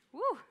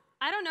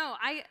don't know.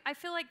 I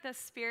feel like the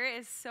Spirit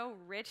is so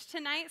rich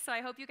tonight, so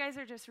I hope you guys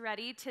are just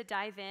ready to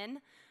dive in.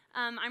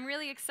 I'm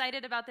really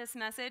excited about this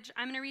message.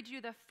 I'm going to read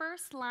you the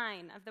first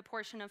line of the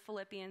portion of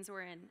Philippians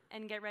we're in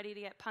and get ready to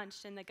get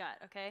punched in the gut,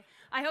 okay?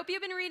 I hope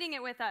you've been reading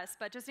it with us,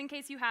 but just in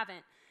case you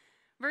haven't.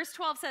 Verse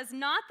 12 says,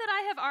 "Not that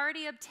I have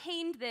already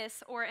obtained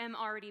this or am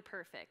already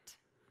perfect."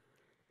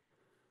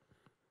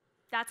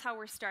 That's how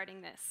we're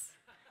starting this.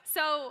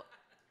 So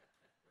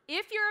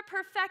if you're a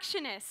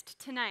perfectionist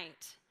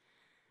tonight,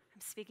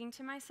 I'm speaking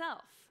to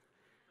myself.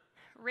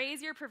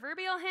 Raise your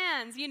proverbial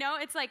hands. You know,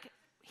 it's like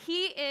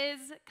he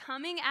is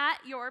coming at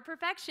your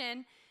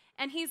perfection,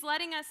 and he's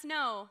letting us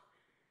know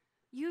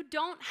you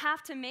don't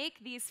have to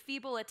make these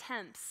feeble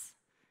attempts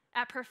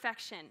at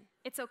perfection.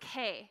 It's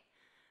okay.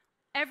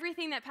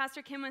 Everything that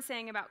Pastor Kim was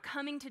saying about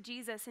coming to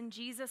Jesus and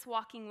Jesus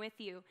walking with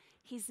you,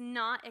 he's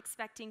not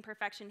expecting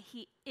perfection.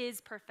 He is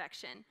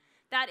perfection.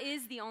 That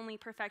is the only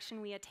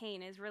perfection we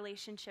attain, is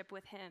relationship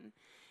with him.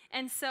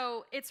 And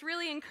so it's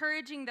really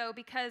encouraging, though,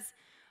 because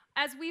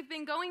as we've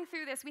been going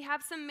through this, we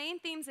have some main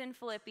themes in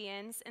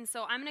Philippians. And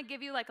so I'm going to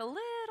give you like a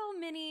little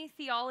mini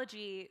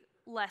theology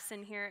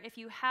lesson here. If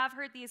you have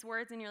heard these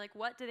words and you're like,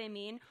 what do they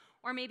mean?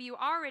 Or maybe you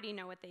already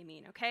know what they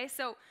mean, okay?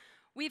 So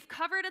we've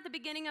covered at the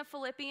beginning of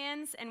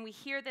Philippians, and we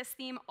hear this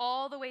theme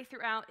all the way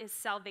throughout, is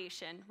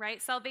salvation,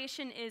 right?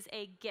 Salvation is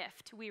a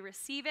gift. We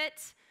receive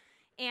it,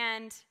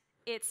 and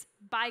it's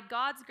by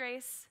God's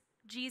grace,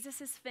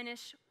 Jesus'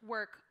 finished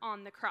work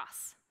on the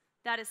cross.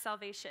 That is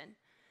salvation.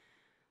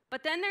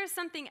 But then there's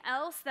something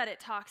else that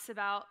it talks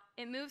about.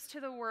 It moves to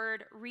the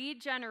word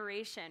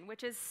regeneration,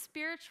 which is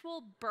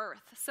spiritual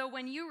birth. So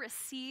when you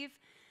receive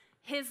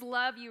his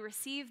love, you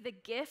receive the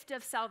gift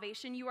of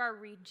salvation, you are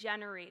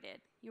regenerated.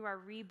 You are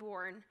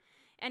reborn.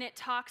 And it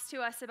talks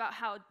to us about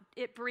how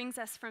it brings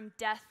us from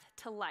death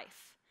to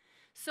life.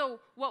 So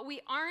what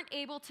we aren't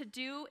able to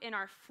do in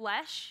our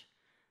flesh,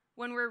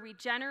 when we're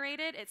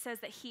regenerated, it says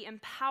that he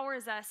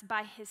empowers us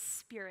by his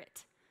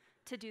Spirit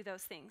to do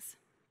those things.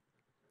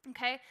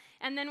 Okay?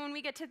 And then when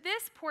we get to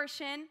this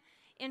portion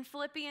in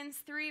Philippians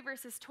 3,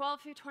 verses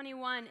 12 through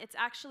 21, it's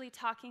actually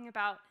talking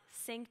about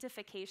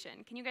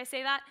sanctification. Can you guys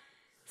say that?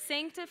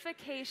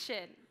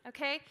 Sanctification.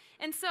 Okay?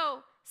 And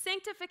so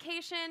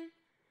sanctification,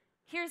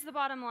 here's the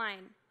bottom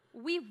line.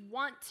 We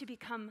want to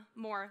become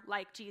more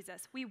like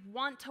Jesus. We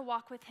want to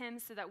walk with him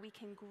so that we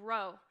can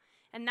grow.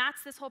 And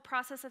that's this whole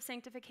process of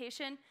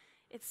sanctification.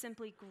 It's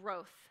simply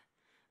growth.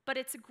 But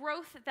it's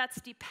growth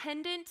that's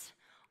dependent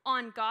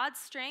on God's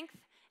strength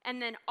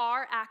and then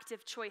our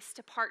active choice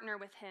to partner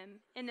with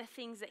him in the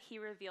things that he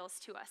reveals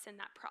to us in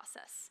that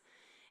process.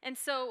 And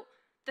so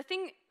the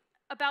thing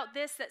about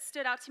this that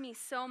stood out to me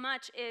so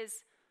much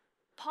is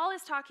Paul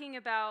is talking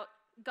about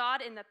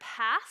God in the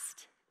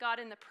past, God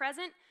in the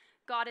present,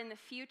 God in the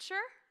future,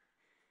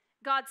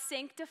 God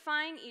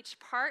sanctifying each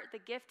part, the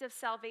gift of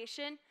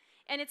salvation.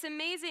 And it's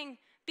amazing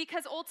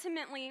because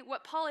ultimately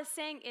what Paul is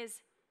saying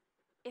is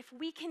if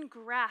we can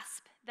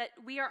grasp that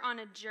we are on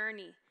a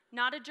journey,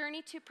 not a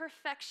journey to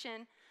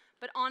perfection,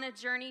 but on a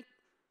journey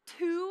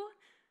to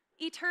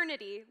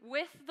eternity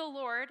with the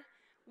Lord,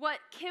 what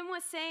Kim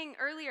was saying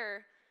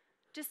earlier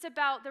just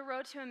about the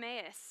road to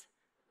Emmaus,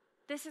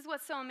 this is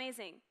what's so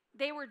amazing.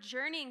 They were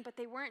journeying, but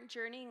they weren't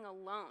journeying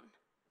alone.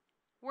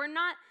 We're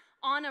not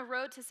on a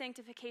road to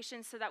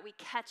sanctification so that we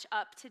catch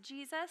up to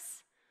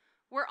Jesus.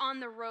 We're on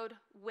the road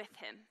with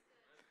him.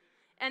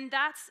 And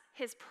that's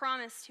his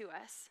promise to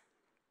us.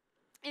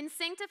 In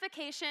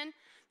sanctification,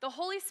 the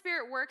Holy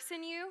Spirit works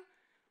in you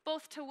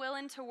both to will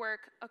and to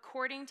work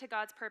according to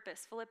God's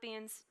purpose.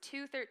 Philippians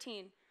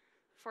 2:13.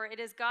 For it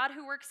is God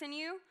who works in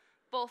you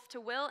both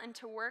to will and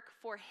to work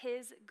for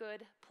his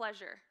good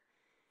pleasure.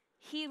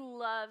 He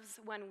loves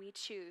when we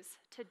choose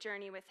to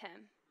journey with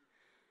him.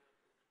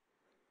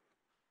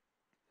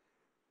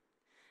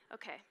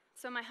 Okay,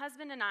 so my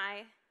husband and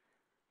I,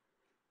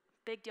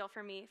 big deal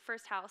for me,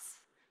 first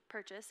house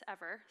purchase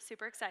ever,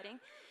 super exciting.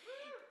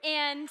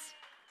 And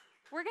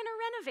we're going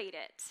to renovate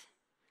it.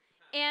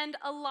 And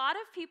a lot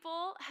of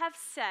people have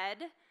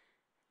said,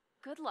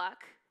 good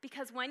luck,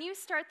 because when you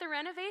start the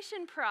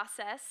renovation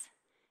process,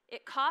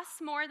 it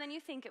costs more than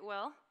you think it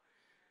will.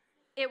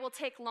 It will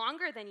take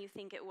longer than you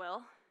think it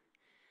will.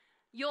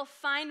 You'll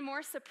find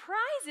more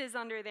surprises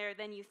under there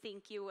than you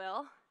think you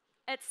will,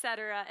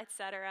 etc.,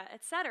 etc.,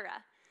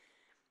 etc.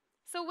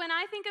 So when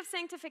I think of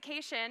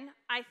sanctification,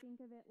 I think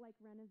of it like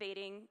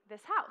renovating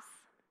this house.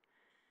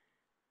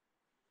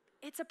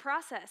 It's a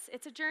process.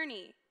 It's a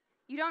journey.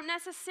 You don't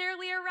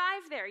necessarily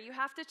arrive there. You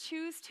have to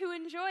choose to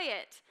enjoy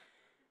it.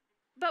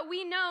 But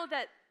we know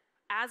that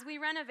as we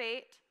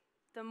renovate,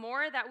 the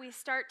more that we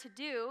start to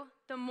do,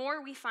 the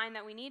more we find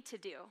that we need to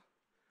do.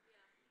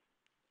 Yeah.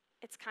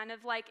 It's kind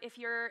of like if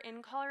you're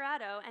in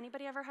Colorado.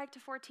 Anybody ever hiked a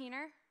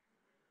 14er?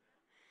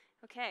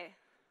 Okay,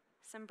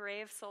 some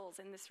brave souls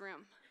in this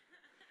room.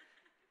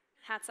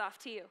 Hats off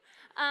to you.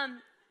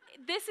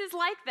 This is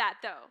like that,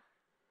 though.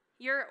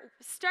 You're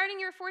starting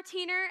your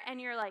 14er,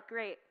 and you're like,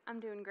 great, I'm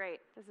doing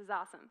great. This is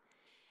awesome.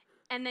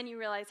 And then you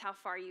realize how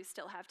far you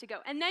still have to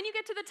go. And then you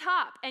get to the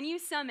top, and you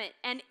summit,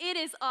 and it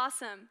is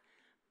awesome.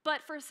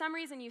 but for some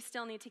reason you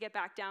still need to get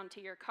back down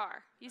to your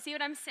car. You see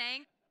what I'm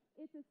saying?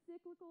 It's a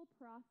cyclical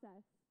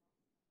process.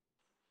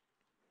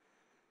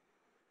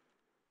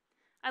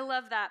 I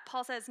love that.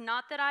 Paul says,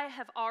 not that I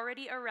have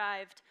already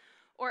arrived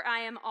or I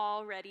am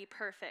already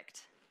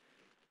perfect.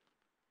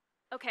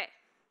 Okay,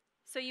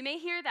 so you may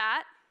hear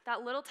that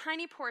little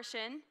tiny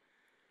portion,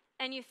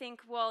 and you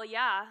think, well,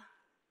 yeah,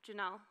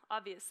 Janelle,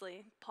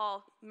 obviously,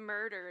 Paul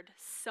murdered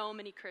so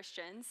many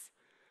Christians.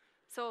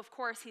 So of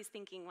course he's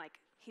thinking like,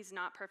 he's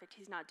not perfect,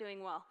 he's not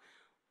doing well.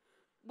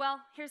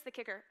 Well, here's the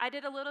kicker. I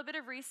did a little bit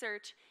of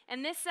research,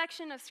 and this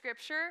section of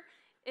scripture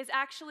is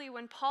actually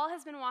when Paul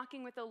has been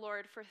walking with the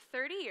Lord for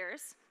 30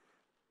 years,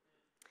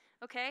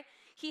 okay?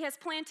 He has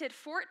planted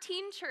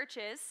 14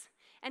 churches,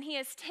 and he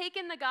has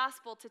taken the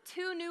gospel to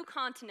 2 new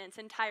continents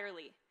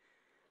entirely.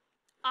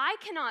 I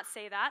cannot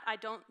say that. I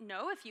don't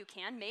know if you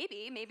can.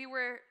 Maybe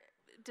we're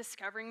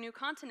discovering new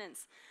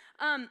continents.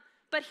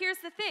 But here's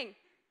the thing.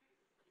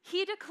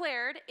 He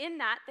declared in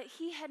that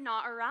he had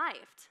not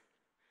arrived.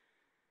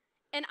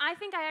 And I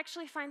think I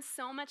actually find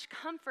so much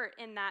comfort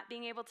in that,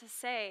 being able to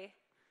say,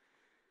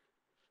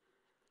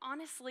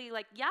 honestly,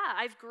 like, yeah,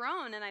 I've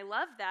grown and I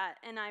love that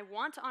and I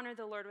want to honor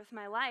the Lord with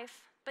my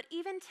life. But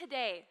even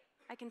today,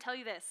 I can tell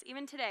you this,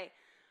 even today,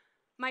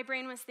 my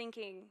brain was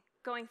thinking,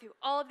 going through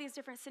all of these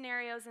different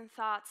scenarios and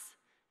thoughts,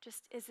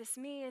 just, is this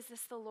me? Is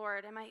this the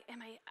Lord? Am I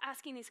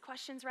asking these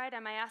questions right?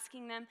 Am I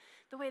asking them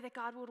the way that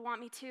God would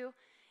want me to?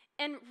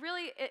 And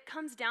really, it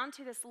comes down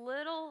to this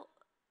little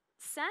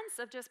sense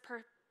of just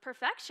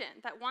perfection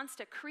that wants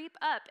to creep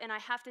up, and I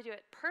have to do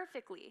it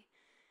perfectly.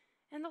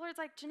 And the Lord's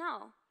like,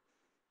 Janelle,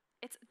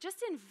 it's just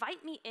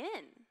invite me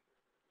in.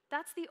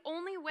 That's the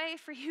only way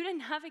for you to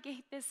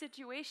navigate this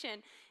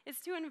situation, is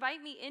to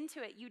invite me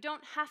into it. You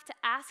don't have to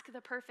ask the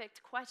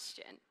perfect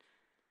question.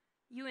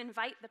 You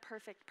invite the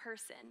perfect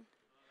person.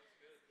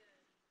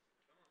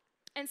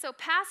 And so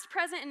past,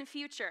 present, and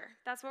future,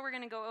 that's what we're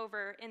going to go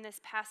over in this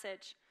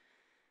passage.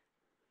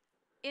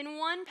 In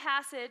one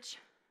passage,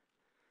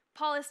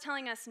 Paul is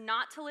telling us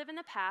not to live in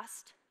the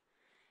past,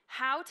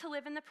 how to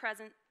live in the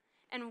present,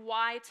 and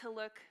why to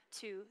look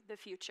to the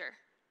future.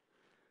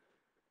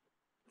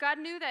 God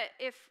knew that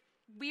if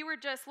we were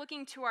just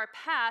looking to our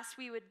past,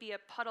 we would be a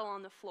puddle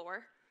on the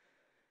floor.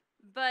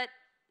 But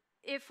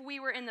if we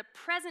were in the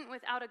present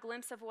without a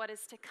glimpse of what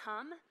is to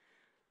come,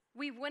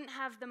 we wouldn't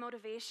have the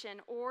motivation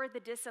or the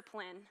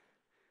discipline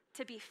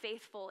to be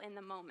faithful in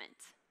the moment.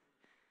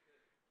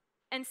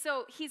 And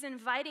so he's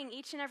inviting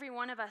each and every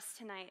one of us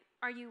tonight.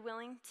 Are you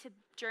willing to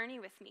journey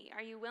with me?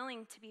 Are you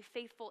willing to be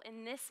faithful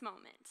in this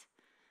moment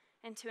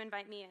and to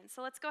invite me in?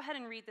 So let's go ahead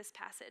and read this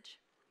passage.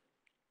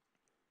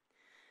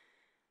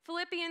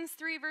 Philippians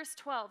 3, verse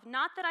 12.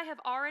 Not that I have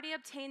already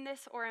obtained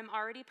this or am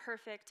already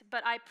perfect,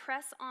 but I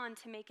press on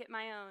to make it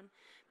my own,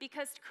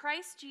 because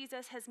Christ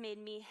Jesus has made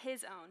me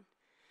his own.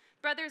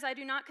 Brothers, I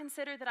do not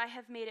consider that I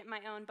have made it my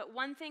own, but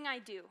one thing I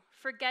do,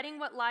 forgetting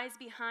what lies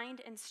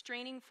behind and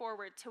straining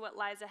forward to what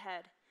lies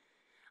ahead.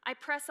 I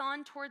press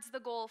on towards the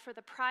goal for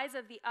the prize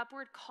of the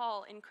upward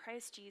call in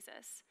Christ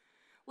Jesus.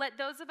 Let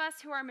those of us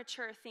who are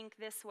mature think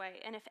this way,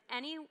 and if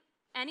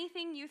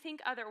anything you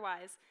think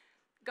otherwise,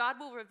 God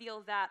will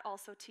reveal that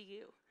also to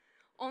you.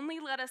 Only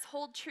let us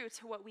hold true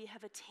to what we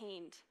have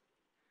attained.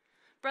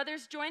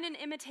 Brothers, join in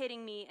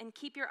imitating me and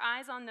keep your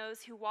eyes on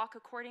those who walk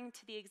according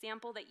to the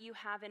example that you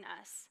have in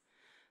us.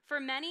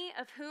 For many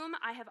of whom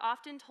I have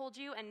often told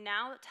you and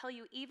now tell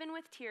you even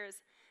with tears,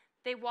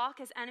 they walk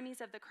as enemies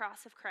of the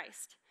cross of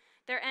Christ.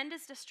 Their end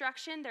is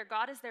destruction, their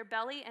God is their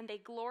belly, and they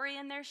glory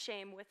in their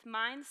shame with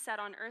minds set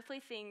on earthly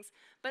things.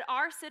 But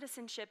our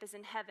citizenship is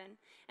in heaven,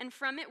 and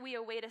from it we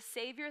await a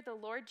Savior, the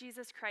Lord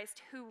Jesus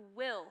Christ, who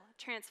will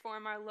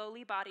transform our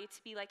lowly body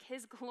to be like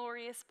his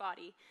glorious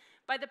body,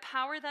 by the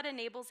power that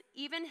enables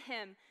even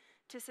him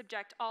to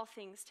subject all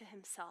things to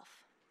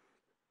himself.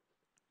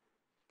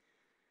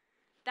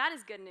 That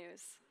is good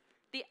news.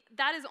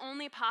 That is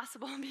only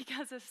possible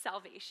because of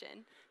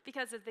salvation,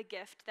 because of the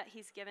gift that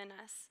he's given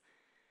us.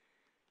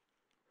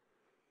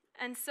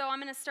 And so I'm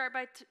going to start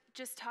by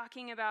just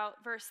talking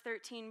about verse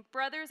 13.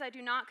 Brothers, I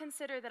do not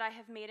consider that I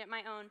have made it my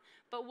own,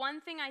 but one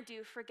thing I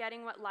do,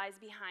 forgetting what lies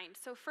behind.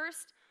 So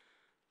first,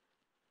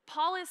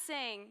 Paul is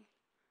saying,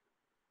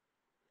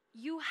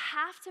 you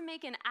have to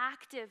make an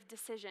active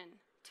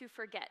decision to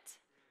forget.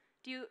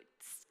 Do you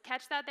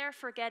catch that there?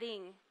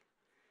 Forgetting.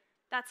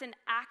 That's an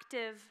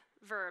active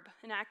verb,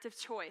 an active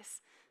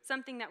choice,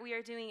 something that we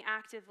are doing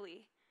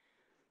actively.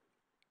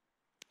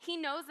 He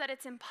knows that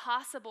it's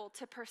impossible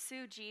to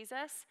pursue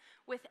Jesus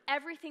with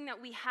everything that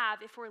we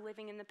have if we're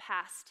living in the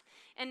past.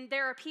 And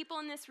there are people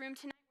in this room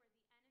tonight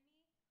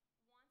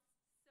where the enemy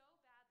wants so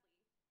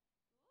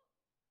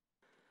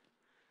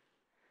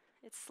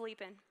badly. It's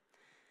sleeping.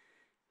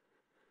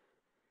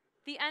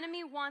 The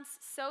enemy wants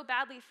so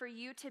badly for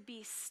you to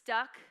be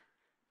stuck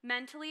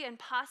mentally and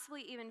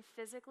possibly even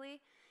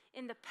physically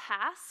in the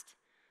past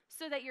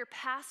so that your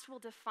past will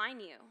define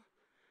you.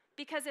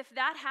 Because if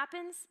that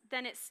happens,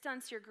 then it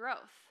stunts your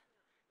growth.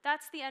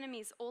 That's the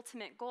enemy's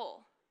ultimate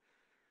goal.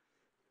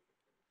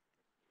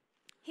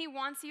 He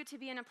wants you to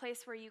be in a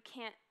place where you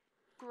can't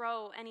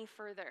grow any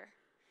further.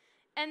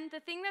 And the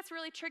thing that's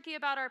really tricky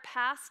about our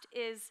past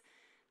is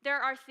there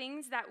are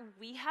things that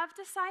we have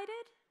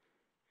decided,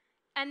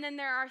 and then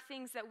there are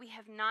things that we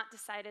have not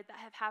decided that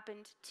have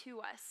happened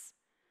to us.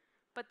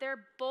 But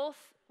they're both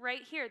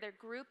right here. They're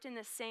grouped in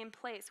the same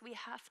place. We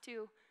have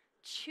to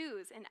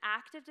choose an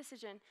active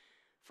decision,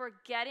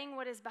 forgetting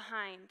what is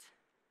behind.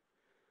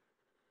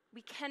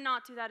 We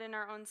cannot do that in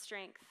our own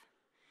strength.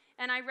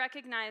 And I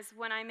recognize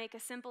when I make a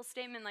simple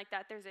statement like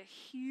that, there's a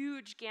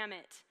huge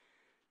gamut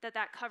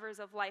that covers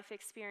of life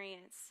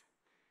experience.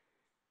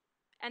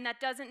 And that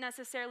doesn't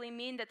necessarily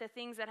mean that the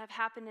things that have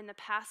happened in the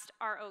past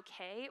are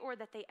okay or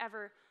that they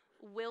ever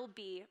will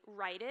be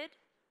righted.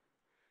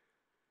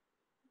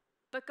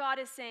 But God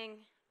is saying,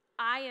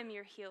 I am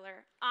your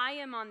healer. I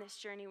am on this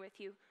journey with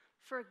you.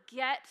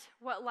 Forget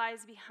what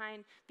lies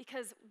behind,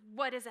 because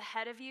what is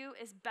ahead of you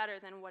is better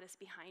than what is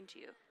behind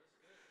you.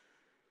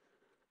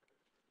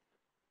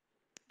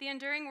 The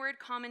Enduring Word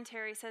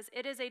Commentary says,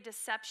 it is a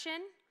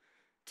deception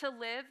to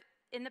live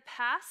in the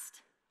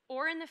past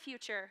or in the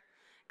future.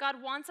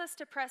 God wants us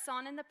to press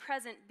on in the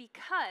present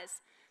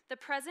because the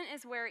present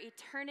is where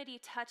eternity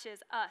touches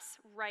us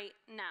right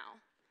now.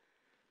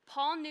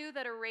 Paul knew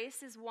that a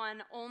race is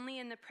won only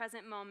in the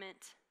present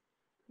moment,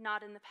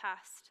 not in the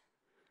past.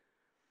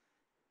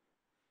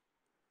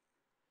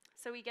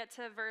 So we get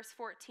to verse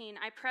 14.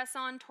 I press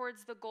on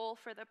towards the goal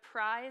for the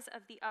prize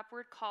of the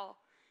upward call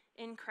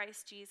in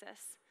Christ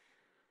Jesus.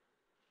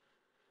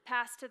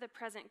 Past to the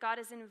present. God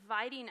is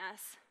inviting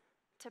us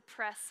to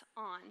press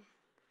on.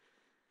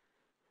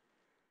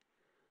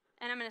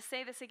 And I'm going to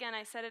say this again.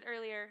 I said it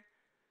earlier.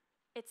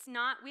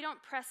 We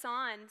don't press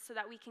on so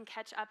that we can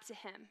catch up to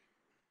him.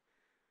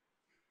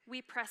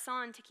 We press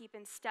on to keep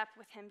in step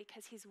with him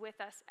because he's with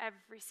us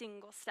every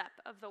single step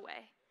of the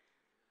way.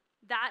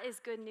 That is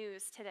good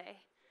news today,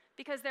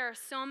 because there are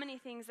so many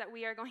things that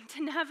we are going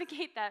to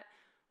navigate that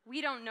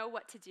we don't know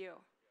what to do.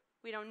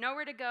 We don't know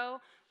where to go.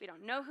 We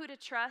don't know who to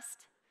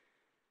trust.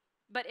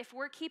 But if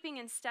we're keeping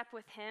in step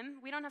with him,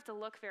 we don't have to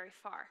look very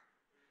far.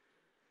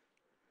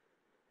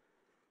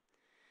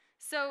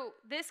 So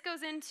this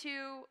goes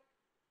into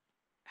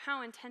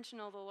how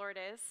intentional the Lord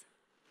is.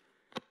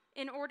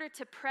 In order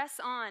to press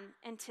on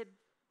and to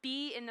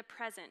be in the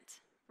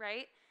present,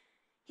 right?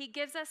 He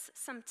gives us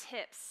some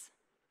tips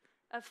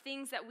of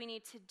things that we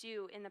need to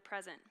do in the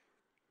present.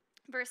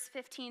 Verse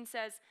 15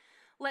 says,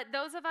 let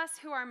those of us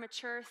who are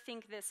mature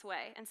think this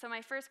way. And so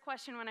my first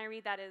question when I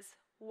read that is,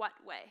 what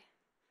way?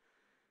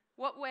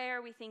 What way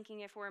are we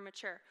thinking if we're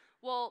mature?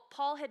 Well,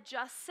 Paul had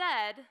just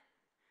said,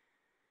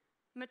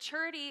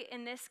 maturity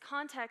in this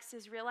context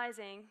is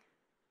realizing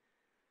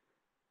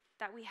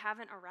that we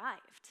haven't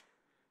arrived.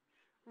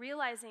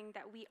 Realizing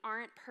that we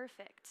aren't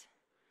perfect,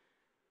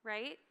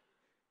 right?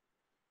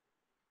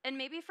 And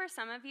maybe for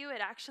some of you,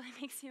 it actually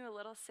makes you a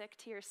little sick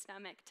to your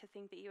stomach to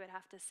think that you would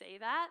have to say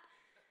that.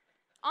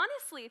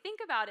 Honestly,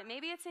 think about it.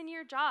 Maybe it's in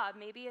your job.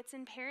 Maybe it's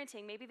in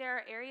parenting. Maybe there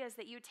are areas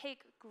that you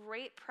take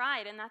great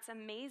pride, and that's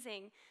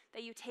amazing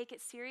that you take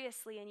it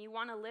seriously and you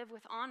want to live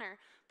with honor.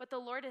 But the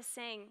Lord is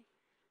saying,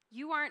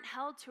 you aren't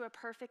held to a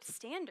perfect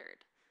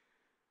standard.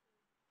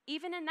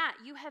 Even in that,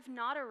 you have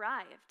not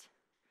arrived.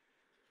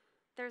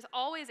 There's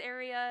always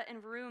area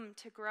and room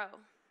to grow.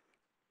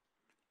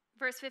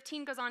 Verse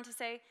 15 goes on to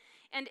say,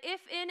 and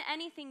if in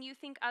anything you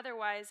think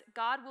otherwise,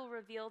 God will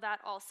reveal that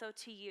also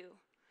to you.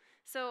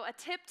 So a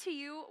tip to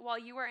you while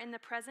you are in the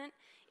present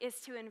is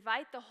to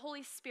invite the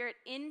Holy Spirit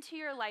into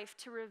your life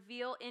to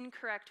reveal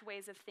incorrect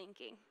ways of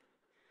thinking.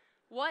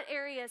 What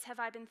areas have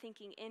I been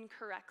thinking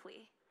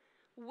incorrectly?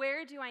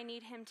 Where do I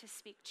need him to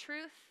speak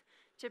truth,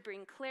 to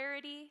bring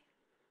clarity?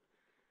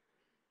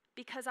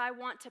 Because I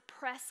want to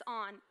press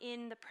on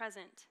in the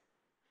present.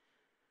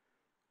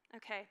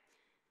 Okay.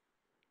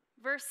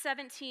 Verse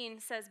 17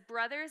 says,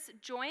 brothers,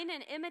 join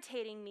in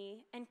imitating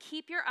me and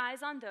keep your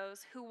eyes on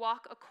those who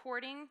walk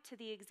according to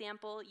the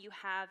example you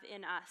have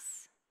in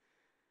us.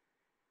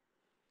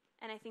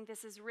 And I think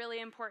this is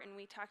really important.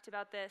 We talked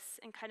about this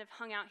and kind of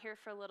hung out here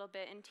for a little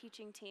bit in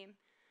teaching team.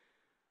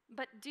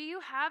 But do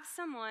you have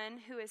someone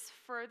who is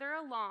further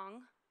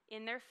along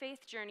in their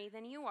faith journey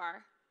than you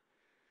are?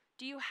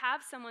 Do you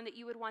have someone that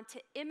you would want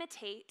to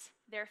imitate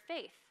their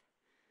faith?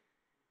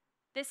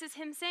 This is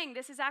him saying,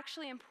 this is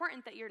actually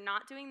important that you're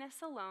not doing this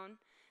alone,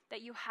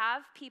 that you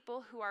have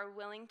people who are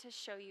willing to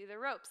show you the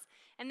ropes.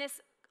 And this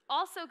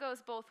also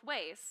goes both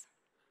ways,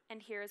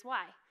 and here's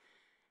why.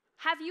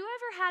 Have you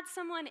ever had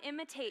someone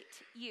imitate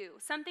you?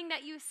 Something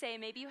that you say,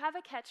 maybe you have a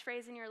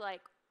catchphrase and you're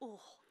like, oh,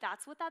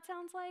 that's what that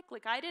sounds like?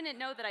 Like, I didn't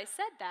know that I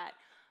said that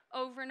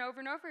over and over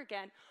and over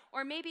again.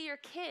 Or maybe your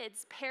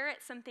kids parrot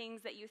some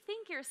things that you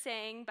think you're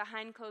saying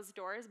behind closed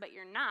doors, but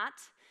you're not,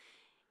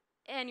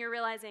 and you're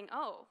realizing,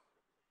 oh,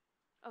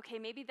 okay,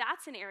 maybe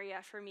that's an area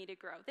for me to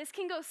grow. This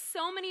can go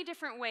so many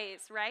different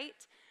ways, right,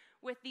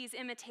 with these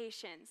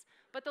imitations.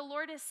 But the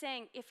Lord is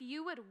saying, if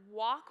you would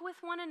walk with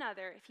one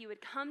another, if you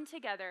would come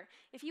together,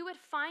 if you would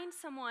find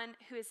someone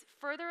who is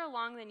further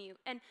along than you,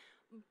 and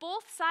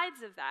both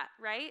sides of that,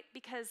 right,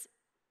 because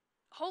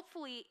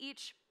hopefully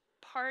each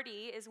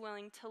party is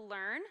willing to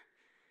learn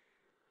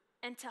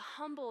and to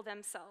humble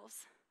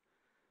themselves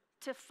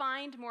to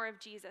find more of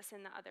Jesus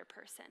in the other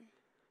person.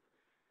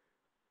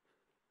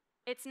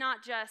 It's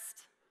not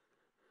just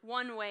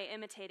one way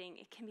imitating,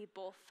 it can be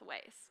both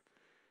ways.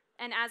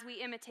 And as we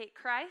imitate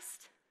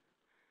Christ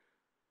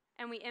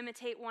and we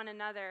imitate one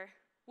another,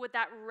 would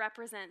that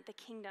represent the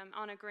kingdom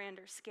on a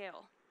grander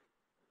scale?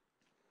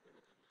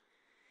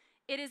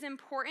 It is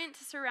important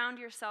to surround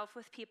yourself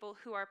with people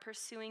who are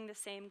pursuing the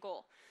same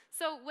goal.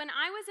 So when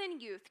I was in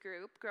youth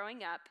group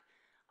growing up,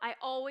 I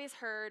always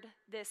heard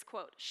this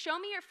quote, "Show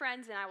me your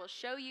friends and I will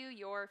show you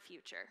your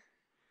future."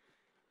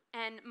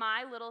 And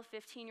my little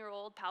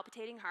 15-year-old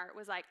palpitating heart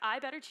was like, I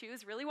better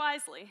choose really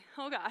wisely.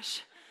 Oh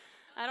gosh,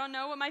 I don't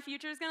know what my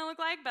future is going to look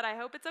like, but I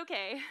hope it's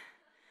okay.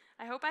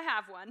 I hope I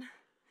have one.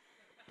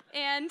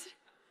 And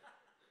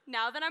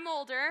now that I'm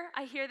older,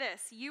 I hear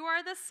this: you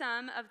are the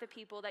sum of the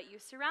people that you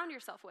surround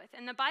yourself with.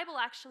 And the Bible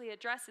actually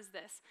addresses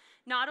this,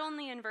 not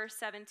only in verse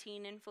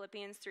 17 in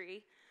Philippians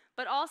 3,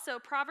 but also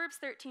Proverbs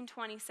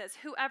 13:20 says,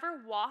 "Whoever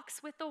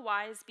walks with the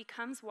wise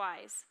becomes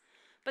wise,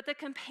 but the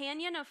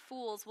companion of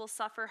fools will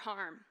suffer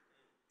harm."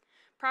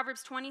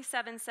 Proverbs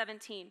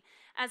 27:17,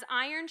 "As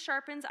iron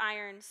sharpens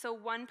iron, so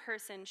one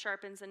person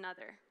sharpens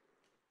another."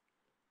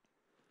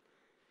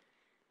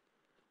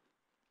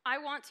 I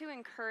want to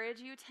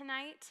encourage you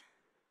tonight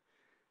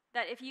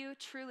that if you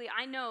truly,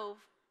 I know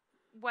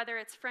whether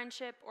it's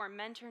friendship or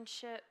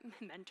mentorship,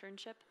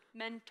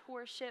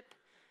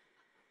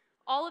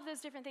 all of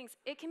those different things,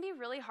 it can be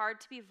really hard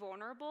to be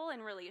vulnerable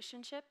in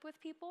relationship with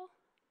people.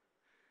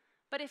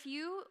 But if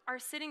you are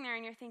sitting there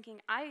and you're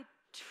thinking, I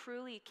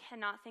truly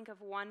cannot think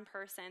of one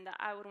person that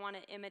I would want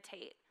to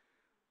imitate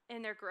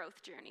in their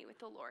growth journey with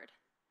the Lord,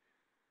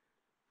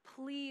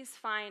 please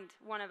find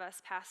one of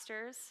us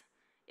pastors,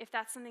 if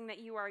that's something that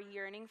you are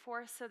yearning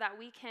for, so that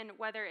we can,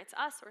 whether it's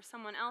us or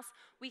someone else,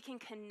 we can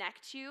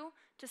connect you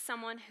to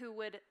someone who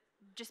would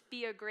just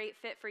be a great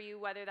fit for you,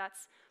 whether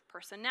that's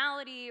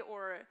personality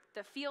or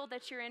the field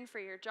that you're in for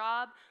your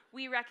job.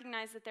 We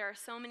recognize that there are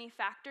so many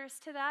factors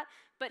to that,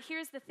 but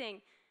here's the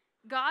thing.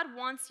 God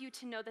wants you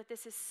to know that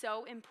this is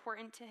so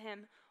important to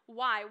him.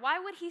 Why? Why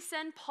would he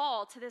send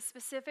Paul to this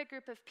specific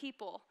group of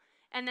people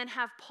and then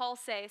have Paul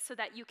say, so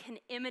that you can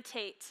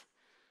imitate,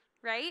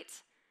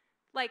 right?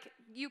 Like,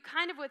 you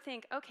kind of would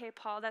think, okay,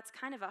 Paul, that's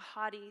kind of a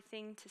haughty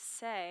thing to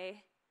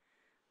say,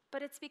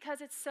 but it's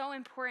because it's so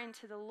important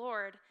to the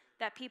Lord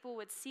that people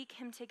would seek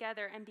him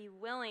together and be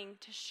willing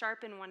to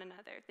sharpen one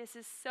another. This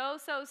is so,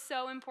 so,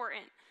 so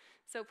important.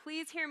 So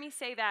please hear me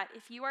say that.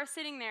 If you are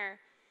sitting there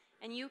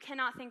and you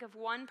cannot think of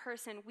one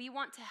person, we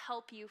want to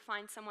help you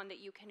find someone that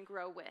you can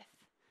grow with.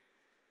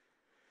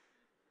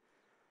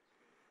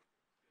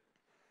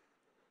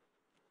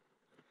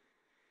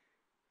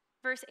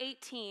 Verse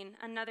 18,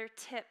 another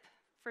tip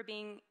for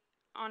being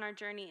on our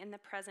journey in the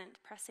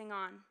present, pressing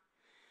on.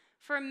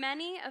 "For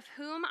many of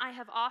whom I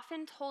have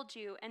often told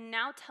you, and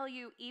now tell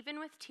you even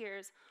with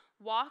tears,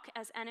 walk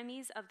as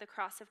enemies of the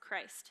cross of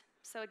Christ."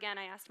 So again,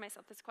 I asked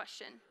myself this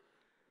question: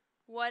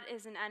 what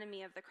is an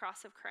enemy of the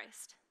cross of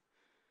Christ?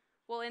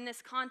 Well, in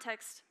this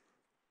context,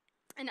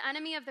 an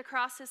enemy of the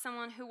cross is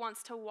someone who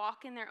wants to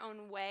walk in their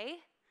own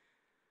way,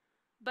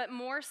 but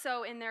more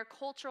so in their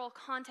cultural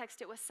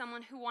context, it was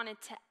someone who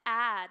wanted to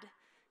add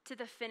to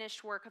the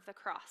finished work of the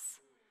cross.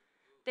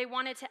 They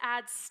wanted to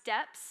add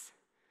steps,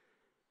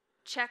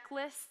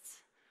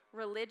 checklists,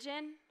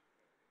 religion.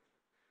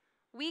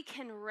 We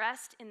can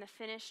rest in the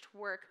finished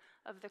work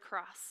of the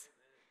cross.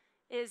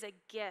 It is a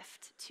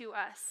gift to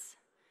us,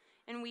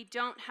 and we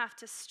don't have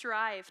to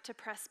strive to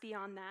press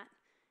beyond that.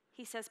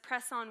 He says,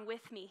 press on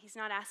with me. He's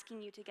not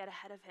asking you to get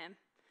ahead of him.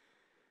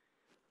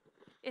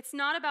 It's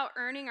not about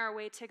earning our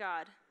way to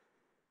God,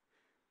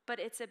 but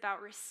it's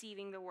about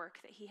receiving the work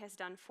that he has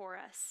done for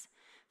us.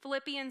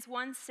 Philippians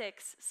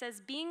 1:6 says,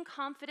 "Being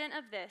confident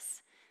of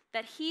this,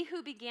 that he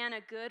who began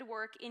a good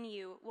work in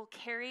you will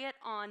carry it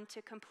on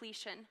to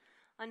completion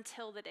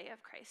until the day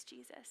of Christ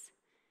Jesus."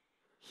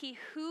 He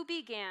who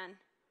began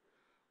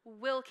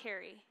will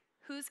carry.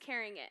 Who's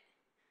carrying it?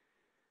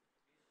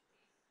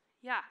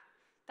 Yeah,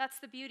 that's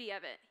the beauty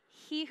of it.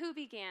 He who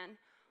began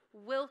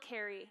will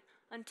carry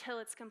until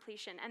its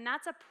completion. And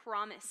that's a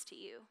promise to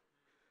you.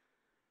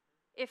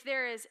 If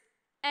there is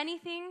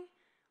anything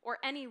or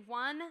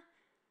anyone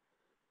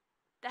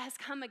that has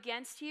come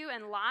against you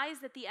and lies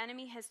that the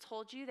enemy has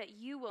told you, that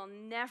you will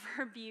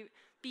never be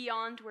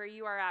beyond where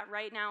you are at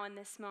right now in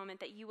this moment,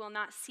 that you will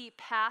not see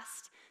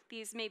past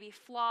these maybe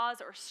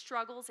flaws or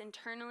struggles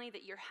internally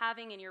that you're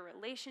having in your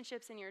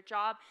relationships, in your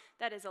job,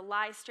 that is a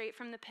lie straight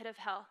from the pit of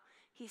hell.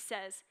 He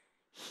says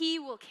he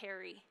will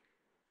carry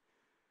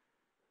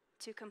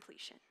to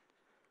completion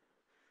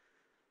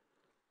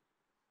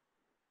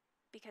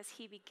because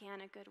he began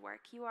a good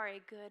work. You are a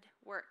good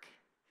work.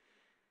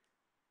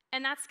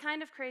 And that's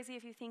kind of crazy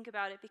if you think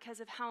about it, because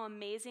of how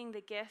amazing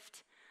the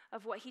gift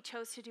of what he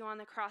chose to do on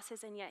the cross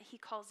is, and yet he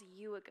calls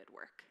you a good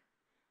work.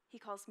 He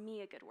calls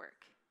me a good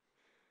work.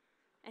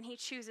 And he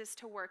chooses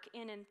to work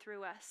in and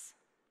through us.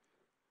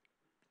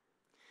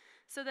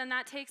 So then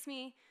that takes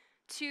me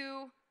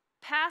to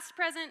Past,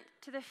 present,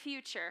 to the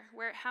future,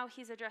 how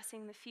he's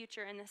addressing the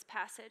future in this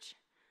passage.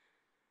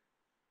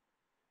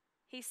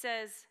 He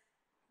says,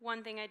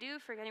 one thing I do,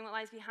 forgetting what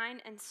lies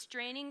behind, and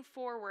straining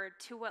forward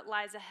to what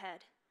lies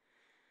ahead.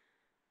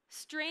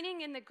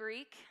 Straining in the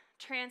Greek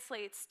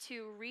translates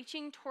to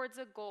reaching towards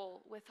a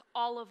goal with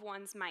all of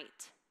one's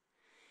might.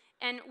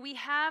 And we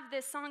have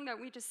this song that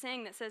we just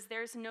sang that says,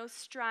 there's no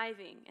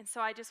striving. And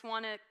so I just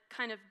want to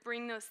kind of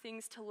bring those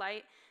things to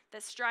light,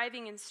 that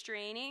striving and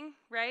straining,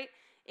 right?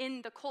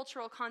 In the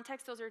cultural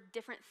context, those are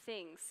different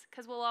things.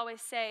 Because we'll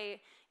always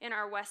say in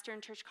our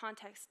Western church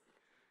context,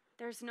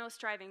 there's no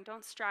striving,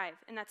 don't strive.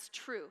 And that's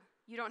true.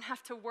 You don't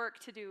have to work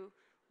to do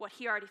what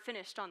he already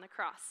finished on the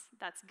cross.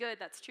 That's good,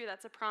 that's true,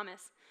 that's a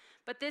promise.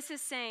 But this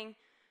is saying,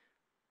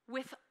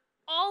 with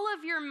all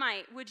of your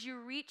might, would you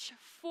reach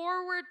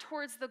forward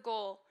towards the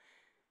goal,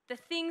 the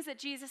things that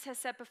Jesus has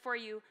set before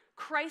you,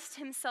 Christ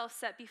himself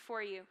set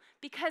before you,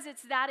 because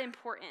it's that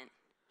important.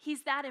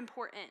 He's that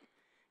important,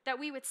 that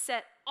we would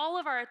set all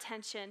of our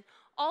attention,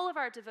 all of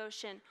our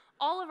devotion,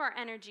 all of our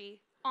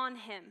energy on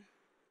him.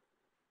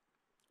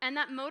 And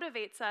that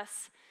motivates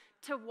us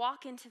to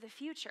walk into the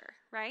future,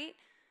 right?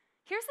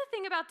 Here's the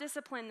thing about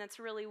discipline that's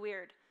really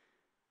weird.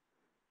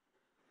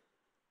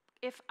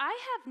 If I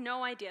have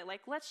no idea,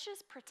 like let's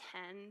just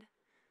pretend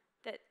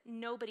that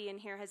nobody in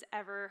here has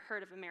ever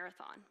heard of a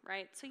marathon,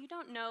 right? So you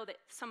don't know that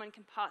someone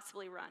can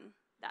possibly run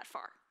that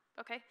far,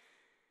 okay?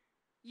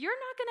 You're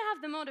not gonna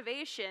have the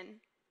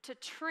motivation to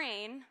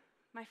train.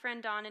 My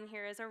friend Dawn in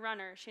here is a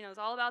runner. She knows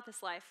all about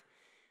this life.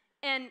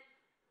 And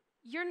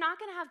you're not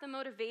gonna have the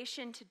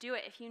motivation to do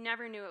it if you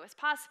never knew it was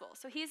possible.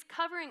 So he's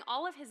covering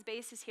all of his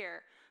bases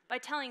here by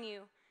telling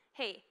you,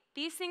 hey,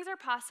 these things are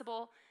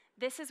possible,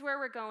 this is where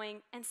we're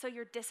going, and so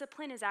your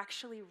discipline is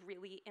actually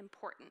really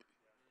important.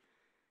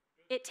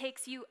 It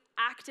takes you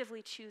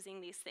actively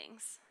choosing these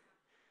things.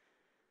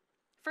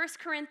 1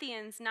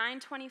 Corinthians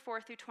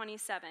 9:24 through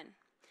 27.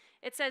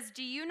 It says,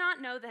 do you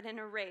not know that in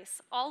a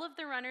race all of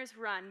the runners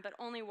run, but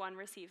only one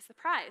receives the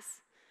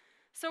prize?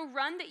 So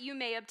run that you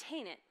may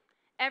obtain it.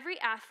 Every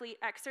athlete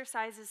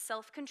exercises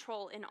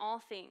self-control in all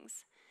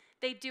things.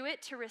 They do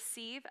it to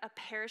receive a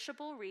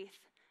perishable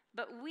wreath,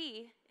 but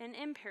we an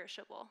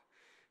imperishable.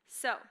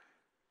 So,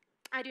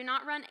 I do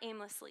not run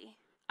aimlessly.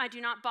 I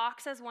do not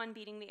box as one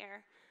beating the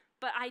air,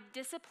 but I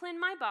discipline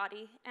my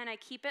body and I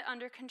keep it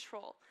under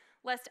control,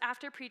 lest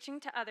after preaching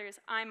to others,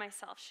 I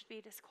myself should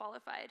be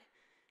disqualified.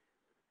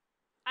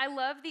 I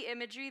love the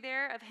imagery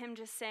there of him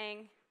just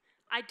saying,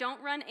 I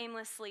don't run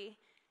aimlessly,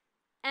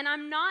 and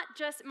I'm not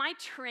just, my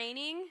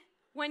training,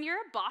 when you're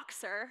a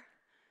boxer,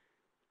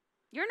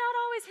 you're not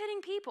always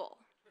hitting people.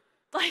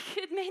 Like,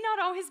 it may not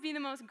always be the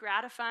most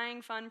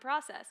gratifying, fun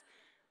process,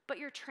 but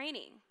you're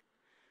training.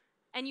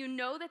 And you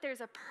know that there's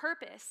a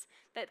purpose,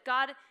 that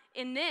God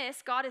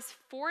is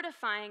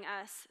fortifying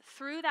us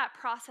through that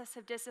process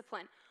of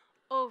discipline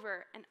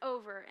over and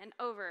over and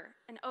over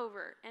and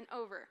over and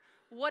over.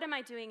 What am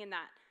I doing in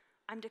that?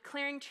 I'm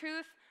declaring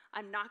truth,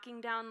 I'm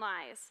knocking down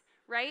lies,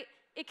 right?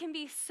 It can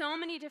be so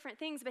many different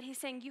things, but he's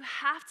saying you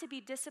have to be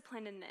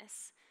disciplined in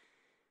this.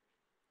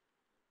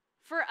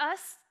 For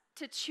us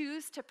to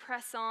choose to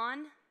press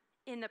on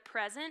in the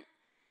present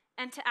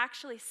and to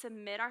actually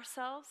submit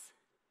ourselves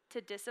to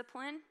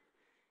discipline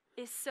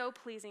is so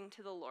pleasing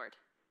to the Lord.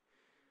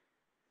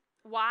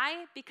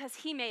 Why? Because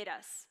he made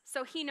us.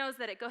 So he knows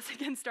that it goes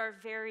against our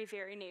very,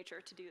 very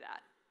nature to do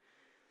that.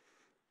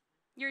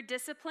 Your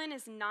discipline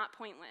is not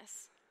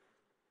pointless.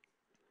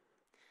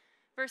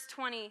 Verse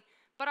 20,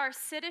 but our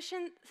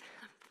citizenship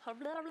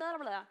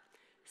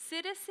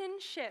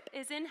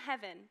is in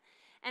heaven,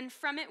 and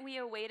from it we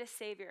await a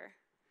Savior,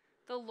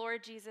 the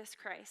Lord Jesus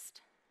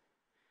Christ.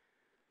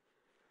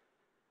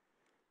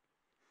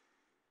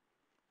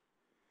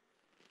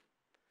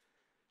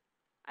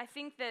 I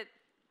think that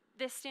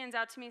this stands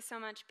out to me so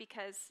much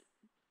because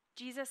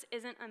Jesus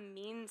isn't a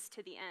means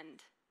to the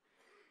end.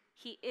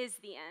 He is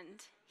the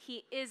end.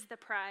 He is the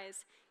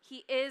prize.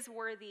 He is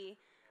worthy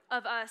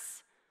of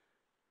us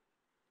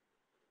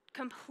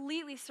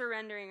completely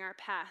surrendering our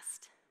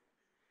past.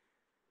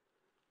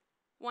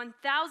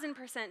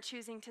 1000%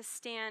 choosing to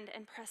stand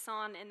and press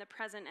on in the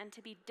present and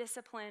to be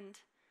disciplined.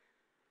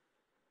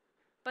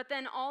 But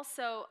then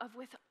also,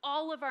 with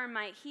all of our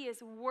might, he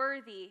is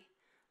worthy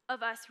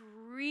of us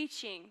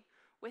reaching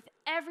with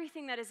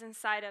everything that is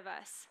inside of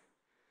us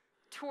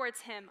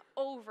towards him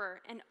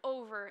over and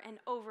over and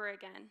over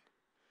again.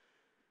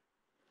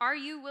 Are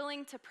you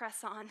willing to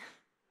press on?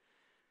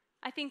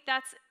 I think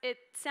it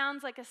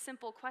sounds like a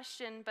simple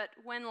question, but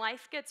when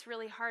life gets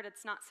really hard,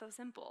 it's not so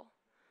simple.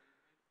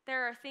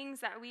 There are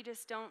things that we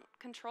just don't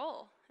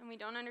control and we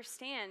don't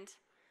understand.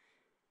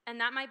 And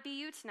that might be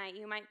you tonight.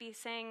 You might be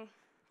saying,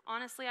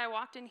 honestly, I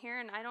walked in here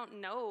and I don't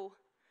know.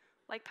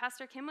 Like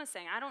Pastor Kim was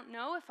saying, I don't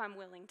know if I'm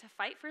willing to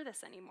fight for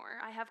this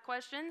anymore. I have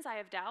questions, I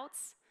have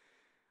doubts.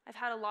 I've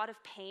had a lot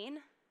of pain.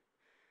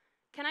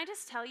 Can I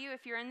just tell you,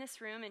 if you're in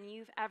this room and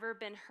you've ever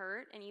been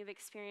hurt and you've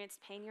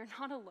experienced pain, you're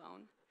not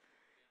alone.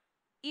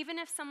 Even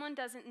if someone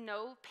doesn't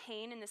know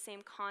pain in the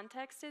same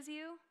context as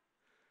you,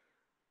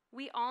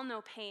 we all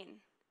know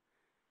pain.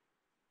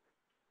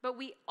 But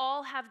we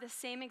all have the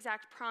same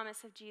exact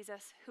promise of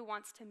Jesus who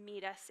wants to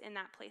meet us in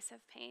that place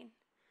of pain.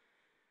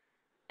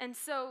 And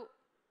so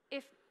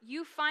if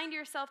you find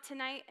yourself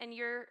tonight and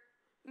you're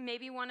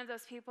maybe one of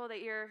those people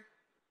that you're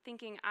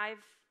thinking, I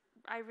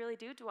really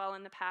do dwell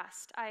in the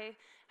past. I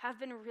have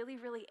been really,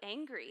 really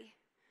angry,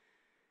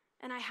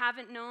 and I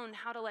haven't known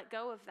how to let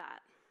go of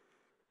that.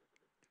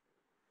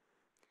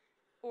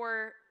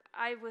 Or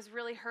I was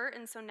really hurt,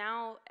 and so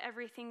now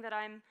everything that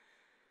I'm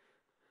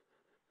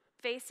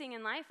facing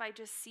in life, I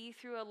just see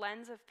through a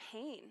lens of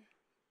pain.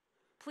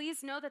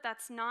 Please know that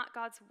that's not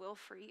God's will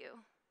for you.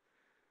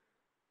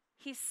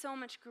 He's so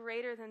much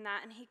greater than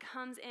that, and he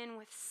comes in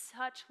with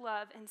such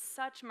love and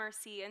such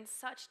mercy and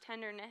such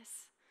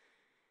tenderness.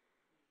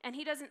 And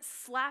he doesn't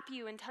slap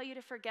you and tell you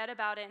to forget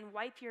about it and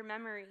wipe your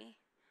memory.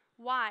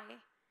 Why?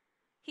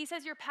 He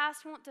says your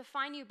past won't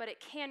define you, but it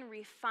can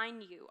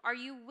refine you. Are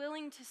you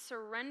willing to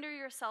surrender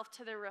yourself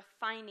to the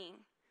refining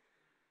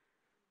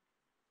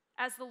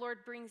as the Lord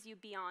brings you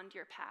beyond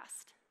your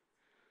past?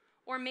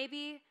 Or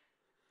maybe,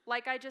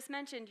 like I just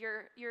mentioned,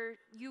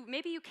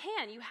 maybe you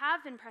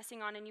have been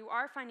pressing on and you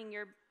are finding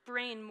your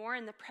brain more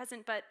in the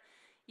present, but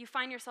you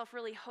find yourself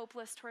really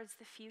hopeless towards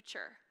the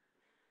future.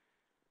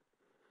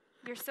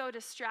 You're so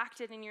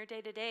distracted in your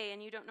day-to-day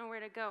and you don't know where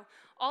to go.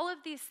 All of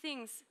these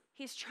things,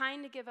 he's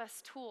trying to give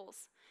us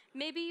tools.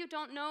 Maybe you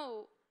don't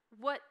know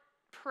what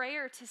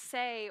prayer to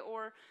say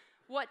or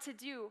what to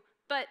do,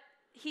 but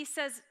he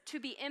says to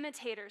be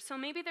imitators. So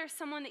maybe there's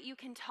someone that you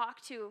can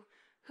talk to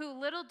who,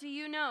 little do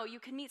you know,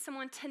 you can meet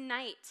someone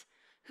tonight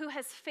who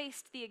has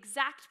faced the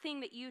exact thing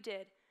that you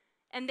did,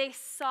 and they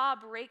saw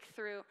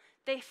breakthrough.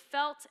 They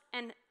felt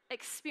and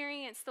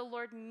experienced the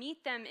Lord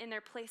meet them in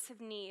their place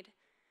of need.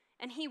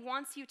 And he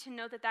wants you to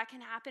know that that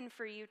can happen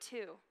for you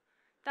too.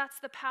 That's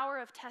the power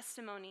of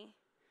testimony.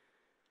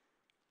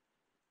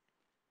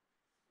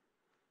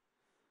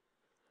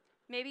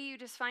 Maybe you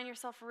just find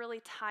yourself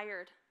really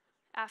tired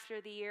after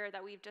the year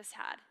that we've just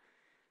had,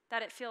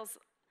 that it feels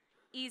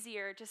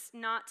easier just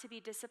not to be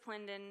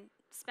disciplined in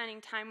spending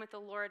time with the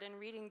Lord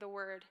and reading the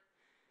Word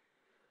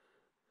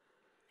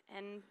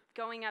and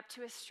going up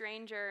to a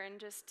stranger and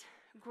just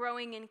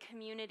growing in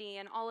community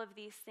and all of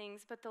these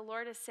things. But the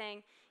Lord is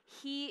saying,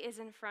 he is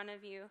in front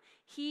of you.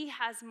 He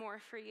has more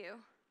for you.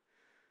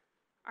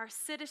 Our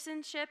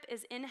citizenship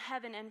is in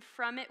heaven, and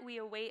from it we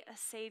await a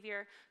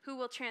Savior who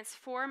will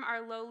transform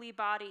our lowly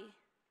body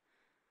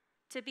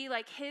to be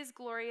like his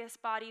glorious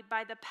body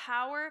by the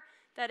power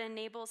that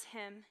enables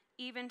him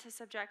even to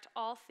subject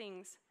all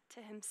things to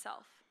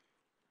himself.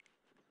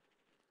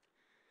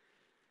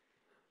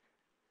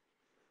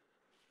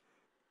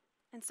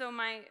 And so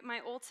my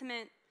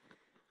ultimate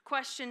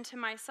question to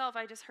myself,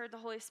 I just heard the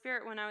Holy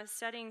Spirit when I was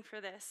studying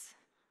for this.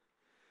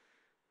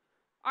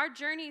 Our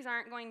journeys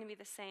aren't going to be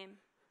the same,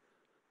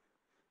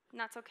 and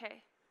that's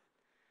okay.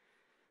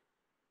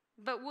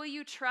 But will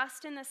you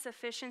trust in the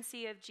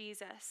sufficiency of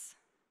Jesus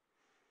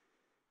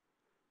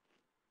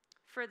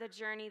for the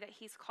journey that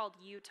he's called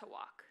you to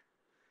walk?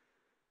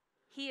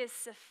 He is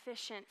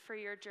sufficient for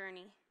your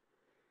journey.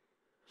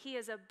 He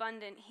is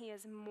abundant. He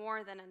is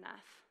more than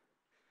enough.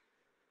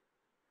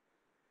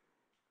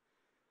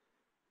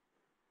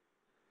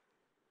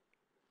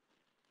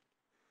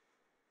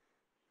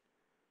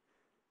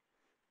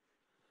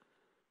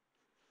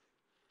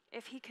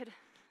 If he could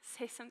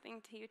say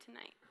something to you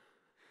tonight,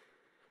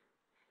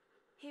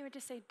 he would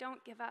just say,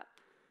 don't give up.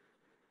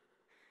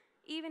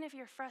 Even if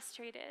you're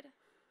frustrated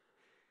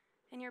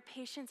and your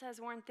patience has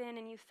worn thin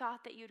and you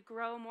thought that you'd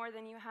grow more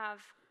than you have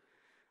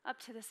up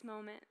to this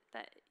moment,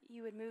 that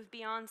you would move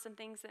beyond some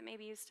things that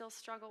maybe you still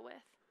struggle with.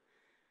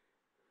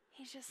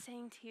 He's just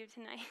saying to you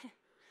tonight,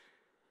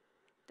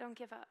 don't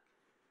give up.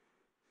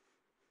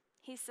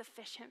 He's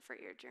sufficient for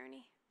your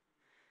journey,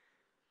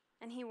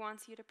 and he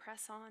wants you to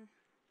press on.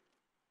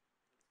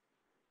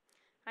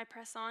 I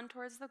press on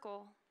towards the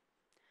goal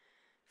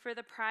for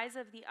the prize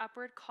of the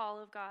upward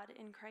call of God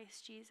in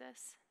Christ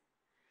Jesus.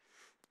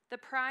 The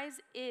prize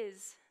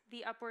is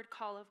the upward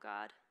call of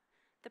God.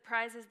 The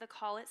prize is the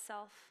call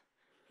itself.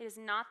 It is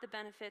not the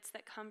benefits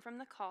that come from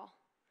the call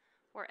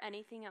or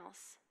anything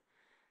else.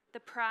 The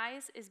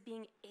prize is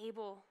being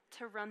able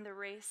to run the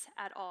race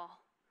at all,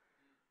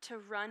 to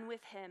run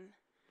with him,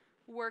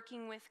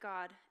 working with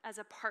God as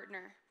a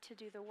partner to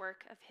do the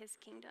work of his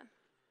kingdom.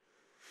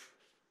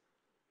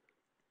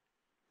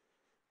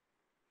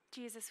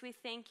 Jesus, we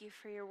thank you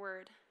for your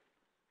word.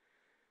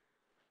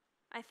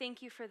 I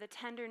thank you for the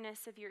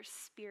tenderness of your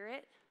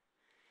spirit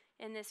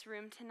in this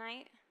room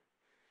tonight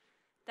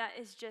that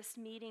is just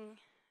meeting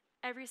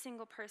every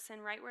single person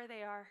right where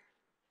they are.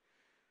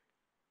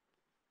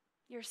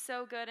 You're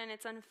so good, and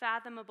it's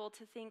unfathomable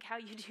to think how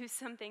you do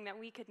something that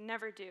we could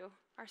never do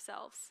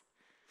ourselves.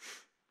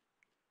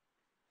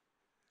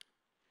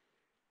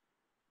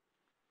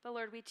 But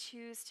Lord, we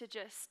choose to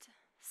just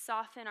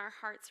soften our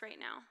hearts right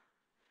now.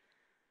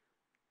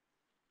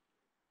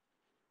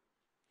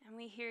 And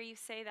we hear you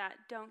say that,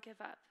 don't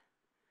give up.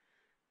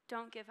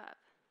 Don't give up.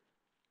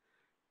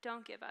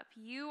 Don't give up.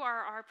 You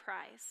are our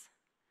prize.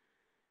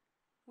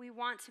 We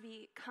want to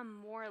become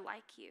more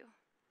like you.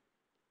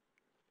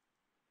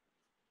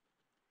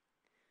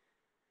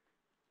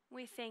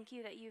 We thank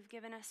you that you've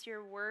given us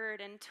your word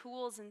and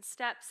tools and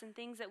steps and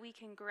things that we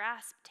can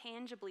grasp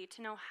tangibly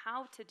to know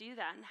how to do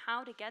that and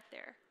how to get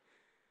there.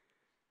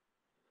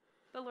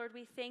 But Lord,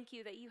 we thank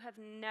you that you have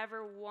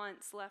never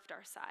once left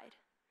our side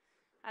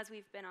as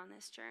we've been on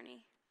this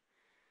journey.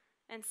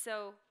 And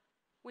so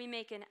we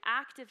make an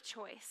active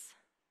choice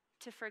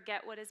to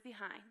forget what is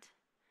behind.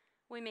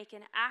 We make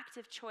an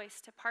active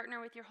choice to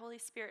partner with your Holy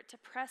Spirit to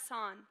press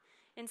on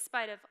in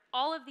spite of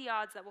all of the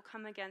odds that will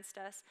come against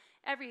us,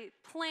 every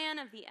plan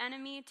of the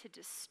enemy to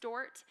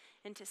distort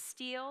and to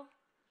steal.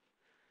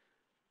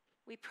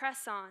 We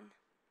press on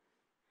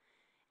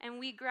and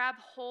we grab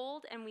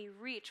hold and we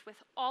reach with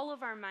all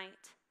of our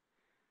might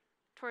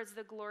towards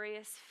the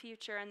glorious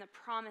future and the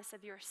promise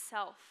of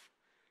yourself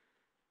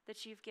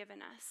that you've given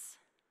us.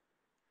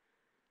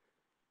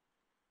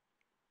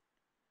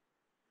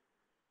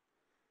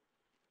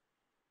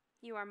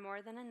 You are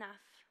more than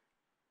enough.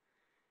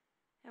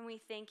 And we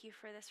thank you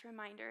for this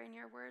reminder in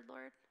your word,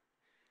 Lord.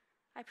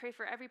 I pray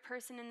for every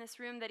person in this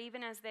room that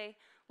even as they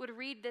would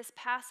read this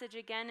passage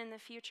again in the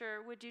future,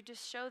 would you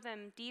just show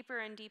them deeper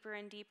and deeper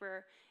and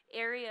deeper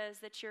areas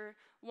that you're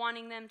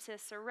wanting them to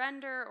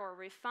surrender or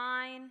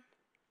refine,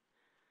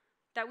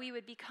 that we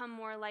would become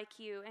more like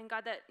you. And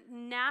God, that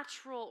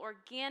natural,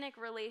 organic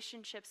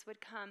relationships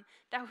would come,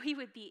 that we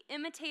would be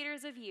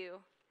imitators of you,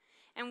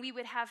 and we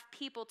would have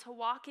people to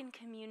walk in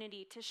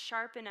community, to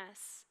sharpen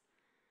us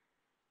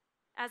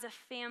as a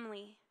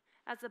family,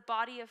 as the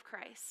body of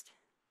Christ.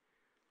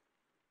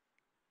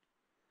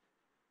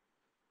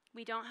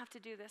 We don't have to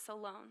do this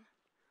alone.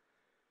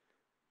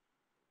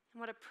 And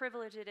what a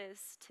privilege it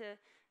is to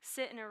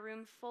sit in a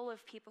room full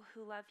of people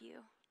who love you.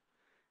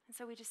 And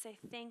so we just say,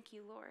 thank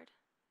you, Lord.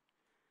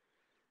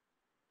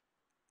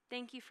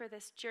 Thank you for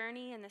this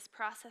journey and this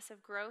process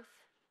of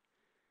growth.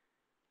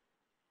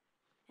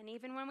 And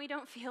even when we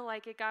don't feel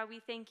like it, God, we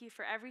thank you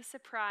for every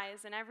surprise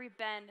and every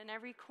bend and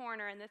every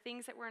corner and the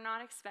things that we're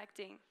not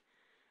expecting.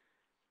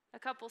 A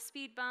couple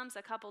speed bumps,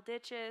 a couple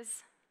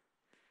ditches,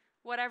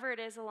 whatever it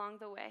is along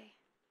the way.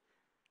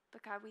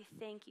 But God, we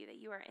thank you that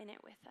you are in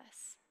it with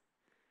us.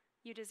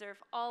 You deserve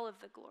all of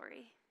the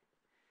glory.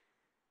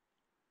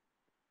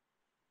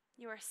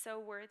 You are so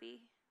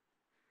worthy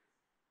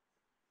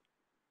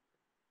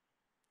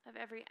of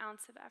every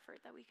ounce of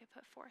effort that we could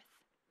put forth.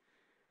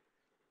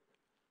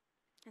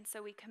 And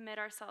so we commit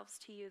ourselves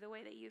to you the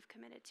way that you've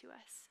committed to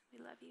us. We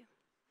love you.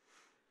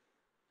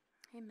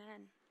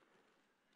 Amen.